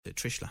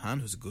Trish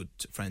Lahan, who's a good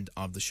friend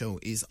of the show,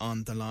 is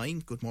on the line.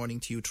 Good morning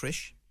to you,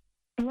 Trish.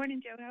 Good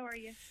morning, Joe. How are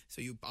you?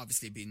 So you've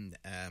obviously been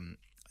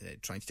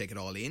trying to take it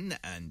all in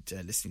and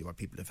listening to what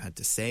people have had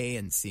to say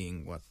and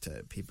seeing what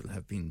people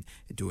have been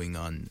doing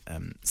on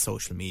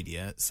social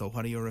media. So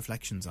what are your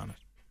reflections on it?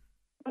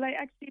 Well, I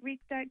actually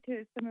reached out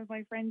to some of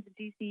my friends at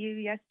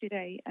DCU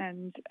yesterday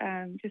and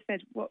just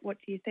said, what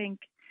do you think?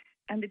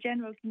 And the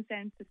general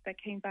consensus that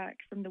came back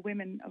from the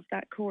women of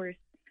that course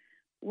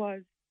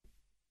was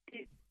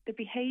the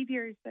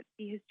behaviours that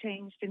she has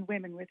changed in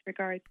women with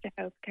regards to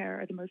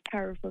healthcare are the most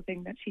powerful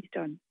thing that she's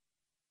done.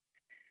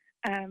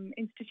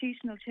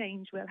 Institutional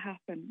change will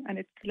happen, and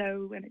it's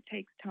slow and it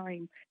takes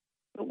time.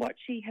 But what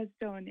she has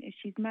done is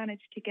she's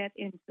managed to get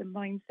into the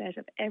mindset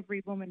of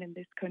every woman in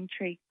this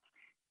country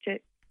to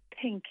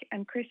think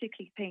and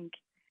critically think,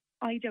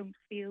 I don't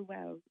feel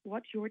well.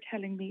 What you're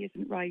telling me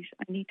isn't right.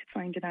 I need to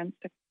find an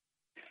answer.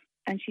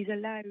 And she's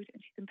allowed and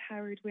she's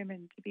empowered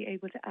women to be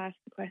able to ask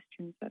the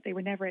questions that they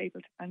were never able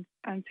to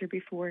answer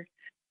before.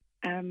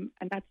 And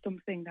that's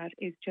something that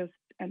is just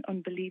an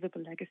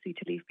unbelievable legacy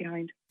to leave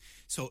behind.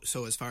 So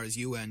as far as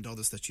you and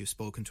others that you've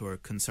spoken to are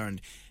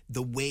concerned,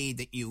 the way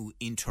that you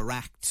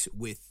interact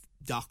with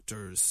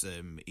doctors,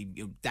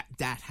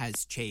 that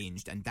has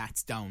changed, and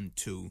that's down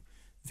to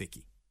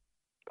Vicky.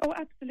 Oh,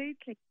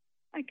 absolutely.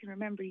 I can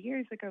remember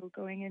years ago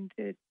going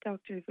into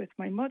doctors with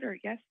my mother.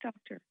 Yes,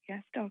 doctor.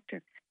 Yes,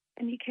 doctor.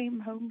 And you came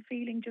home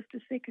feeling just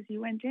as sick as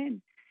you went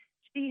in.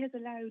 She has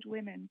allowed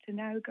women to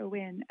now go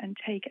in and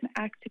take an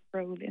active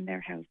role in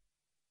their health,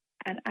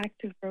 an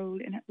active role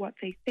in what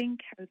they think,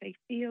 how they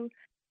feel,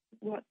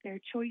 what their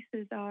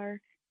choices are.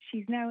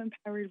 She's now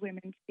empowered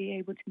women to be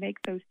able to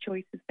make those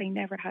choices they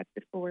never had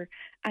before.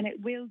 And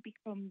it will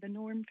become the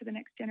norm for the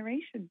next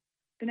generation.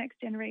 The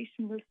next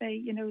generation will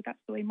say, that's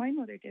the way my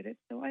mother did it,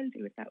 so I'll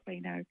do it that way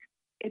now.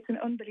 It's an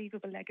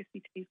unbelievable legacy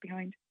to leave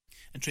behind.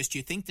 And Trish, do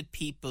you think that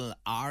people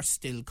are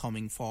still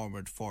coming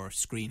forward for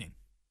screening?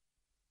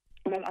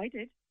 Well, I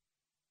did.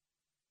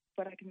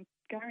 But I can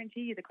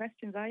guarantee you the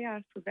questions I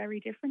asked were very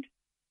different.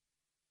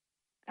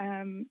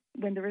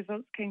 When the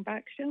results came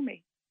back, show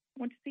me. I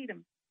want to see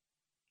them.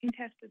 Who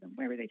tested them?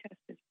 Where were they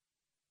tested?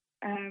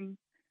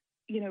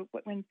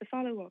 When's the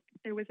follow-up?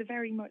 There was a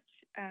very much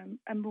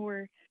a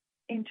more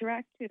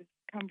interactive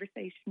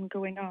conversation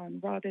going on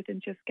rather than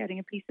just getting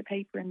a piece of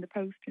paper in the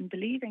post and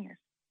believing it.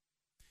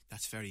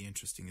 That's very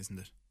interesting, isn't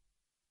it?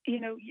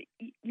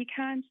 You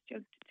can't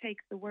just take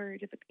the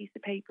word of a piece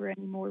of paper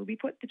anymore. We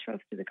put the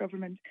trust of the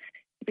government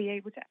to be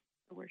able to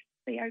outsource.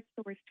 They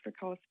outsourced for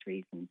cost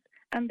reasons,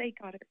 and they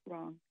got it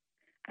wrong.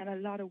 And a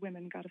lot of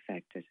women got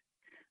affected.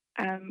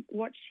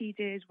 What she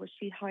did was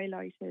she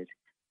highlighted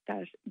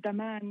that the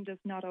man does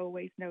not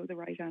always know the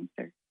right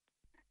answer.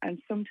 And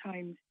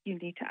sometimes you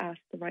need to ask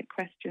the right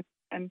question.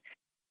 And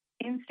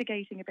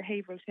instigating a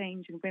behavioural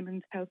change in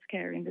women's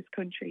healthcare in this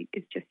country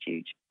is just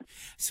huge.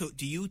 So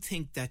do you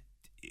think that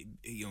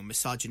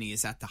misogyny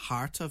is at the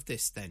heart of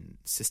this then,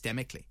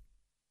 systemically?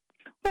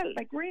 Well,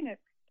 we're in a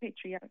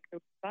patriarchal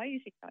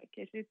society,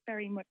 it is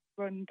very much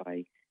run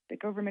by the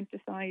government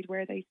decide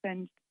where they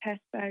send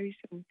tests out,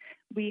 and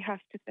we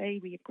have to say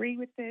we agree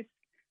with this.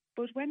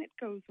 But when it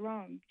goes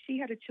wrong, she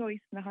had a choice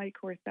in the High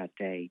Court that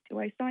day. Do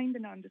I sign the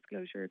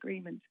non-disclosure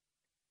agreement?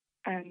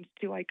 And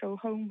do I go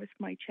home with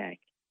my cheque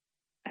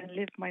and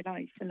live my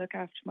life and look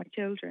after my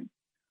children?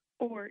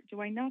 Or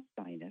do I not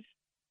sign it,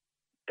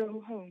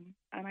 go home,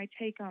 and I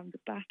take on the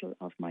battle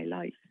of my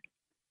life?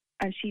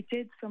 And she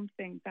did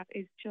something that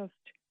is just,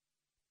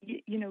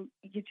 you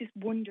just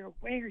wonder,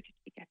 where did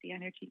she get the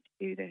energy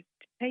to do this?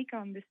 To take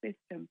on the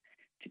system,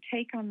 to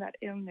take on that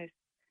illness,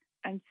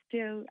 and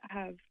still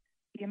have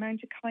the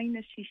amount of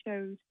kindness she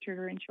showed through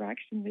her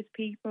interaction with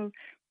people,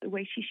 the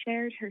way she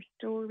shared her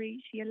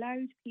story. She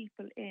allowed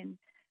people in.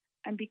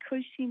 And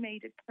because she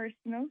made it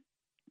personal,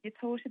 you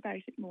thought about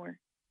it more.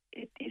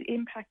 It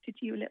impacted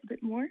you a little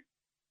bit more.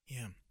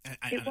 Yeah.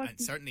 And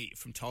certainly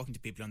from talking to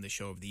people on the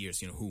show over the years,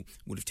 who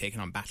would have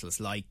taken on battles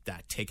like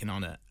that, taken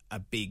on a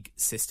big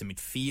system, it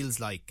feels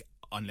like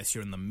unless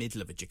you're in the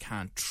middle of it, you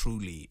can't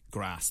truly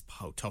grasp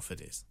how tough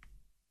it is.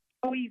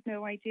 Oh, you've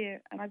no idea.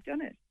 And I've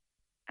done it.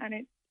 And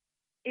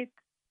it's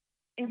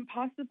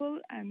impossible,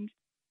 and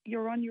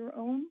you're on your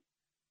own.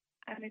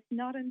 And it's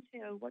not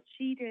until what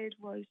she did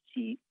was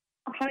she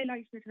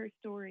highlighted her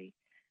story.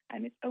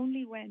 And it's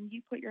only when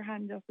you put your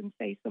hand up and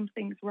say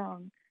something's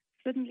wrong,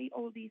 suddenly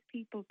all these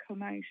people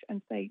come out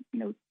and say,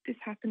 no, this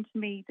happened to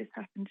me, this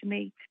happened to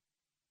me.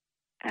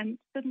 And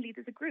suddenly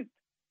there's a group.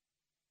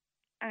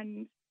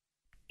 And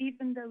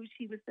even though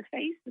she was the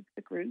face of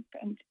the group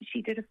and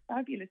she did a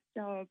fabulous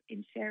job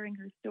in sharing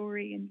her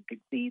story, and you could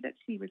see that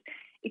she was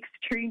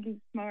extremely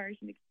smart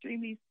and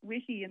extremely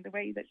witty in the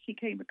way that she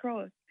came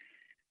across.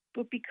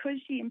 But because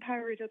she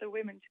empowered other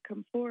women to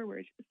come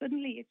forward,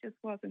 suddenly it just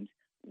wasn't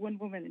one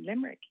woman in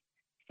Limerick.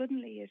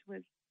 Suddenly it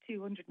was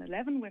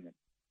 211 women.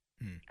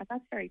 And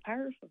that's very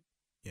powerful.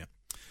 Yeah.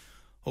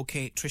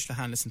 Okay, Trish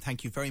Lahan, listen,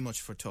 thank you very much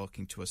for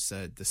talking to us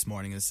this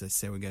morning. As I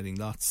say, we're getting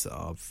lots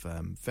of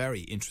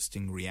very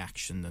interesting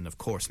reaction and, of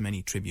course,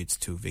 many tributes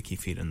to Vicky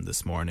Phelan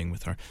this morning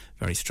with her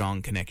very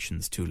strong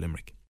connections to Limerick.